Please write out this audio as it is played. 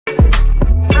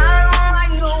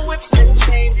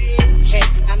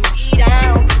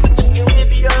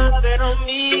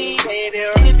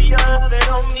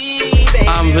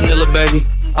I'm vanilla, baby.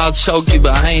 I'll choke you,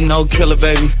 but I ain't no killer,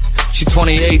 baby. She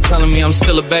 28, telling me I'm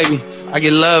still a baby. I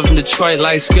get love in Detroit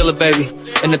like Skilla, baby.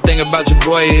 And the thing about your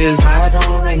boy is I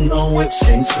don't like no whips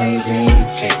and chains, and you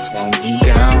can't tie me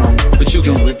down. But you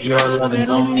can whip your lovin'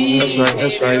 on me.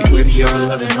 That's right, whip your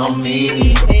lovin' on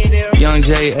me. Young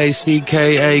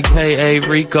J-A-C-K-A-K-A,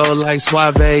 Rico like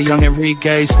Suave, young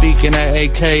Enrique, speaking at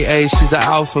AKA. She's an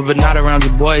alpha, but not around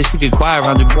your boy. She get quiet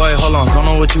around your boy. Hold on, don't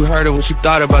know what you heard or what you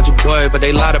thought about your boy, but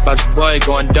they lied about your boy.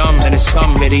 Going dumb, and it's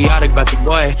something idiotic about your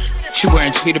boy. She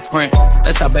wearing cheetah print,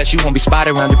 that's how bad she won't be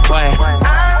spotted around your boy. I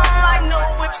don't like no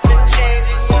whips and chains,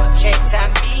 and you can't tie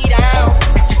me down.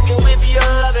 You can whip your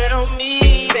lovin' on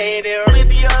me, baby,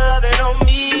 whip your lovin' on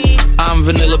me. I'm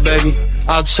vanilla, baby.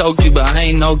 I'll choke you, but I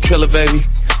ain't no killer, baby.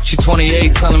 She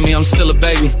 28, telling me I'm still a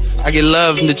baby. I get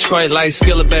love in Detroit like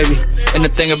Skilla, baby. And the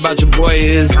thing about your boy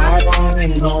is I don't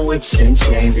like no whips and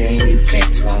chains, and you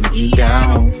can't tie me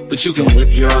down. But you can whip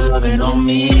your lovin' on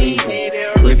me,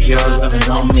 whip your lovin'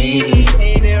 on me.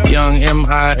 Young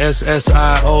M-I-S-S-I-O-N-A-R-Y.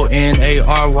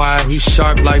 He's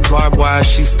sharp like barbed wire.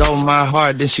 She stole my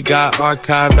heart, then she got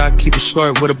archived. I keep it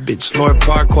short with a bitch, Lord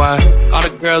Farquaad. All the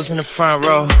girls in the front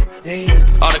row,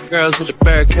 all the girls at the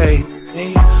barricade,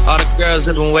 all the girls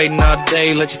that been waiting all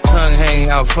day. Let your tongue hang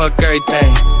out, fuck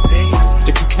everything.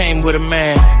 If you came with a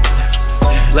man,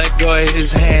 let go of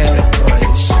his hand.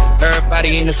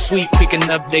 Everybody in the suite kicking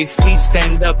up they feet,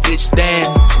 stand up, bitch,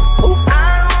 dance. Ooh.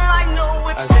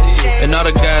 And all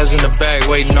the guys in the back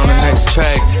waiting on the next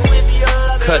track.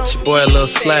 Cut your boy a little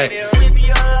slack.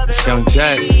 It's Young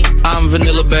Jack. I'm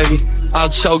vanilla, baby. I'll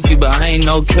choke you, but I ain't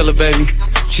no killer, baby.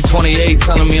 She 28,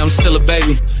 telling me I'm still a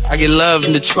baby. I get love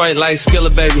in Detroit like Skilla,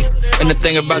 baby. And the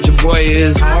thing about your boy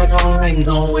is I don't like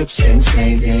no whips and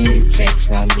chains, and you can't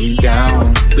tie me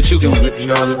down. But you can whip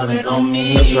your lovin' on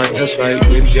me. That's right,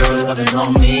 whip your lovin'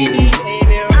 on me.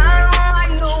 I don't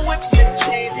like no whips and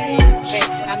chains, and you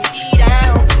can't tie me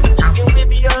down. You can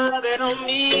whip your lovin' on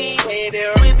me, baby,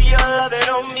 whip your lovin'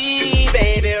 on me.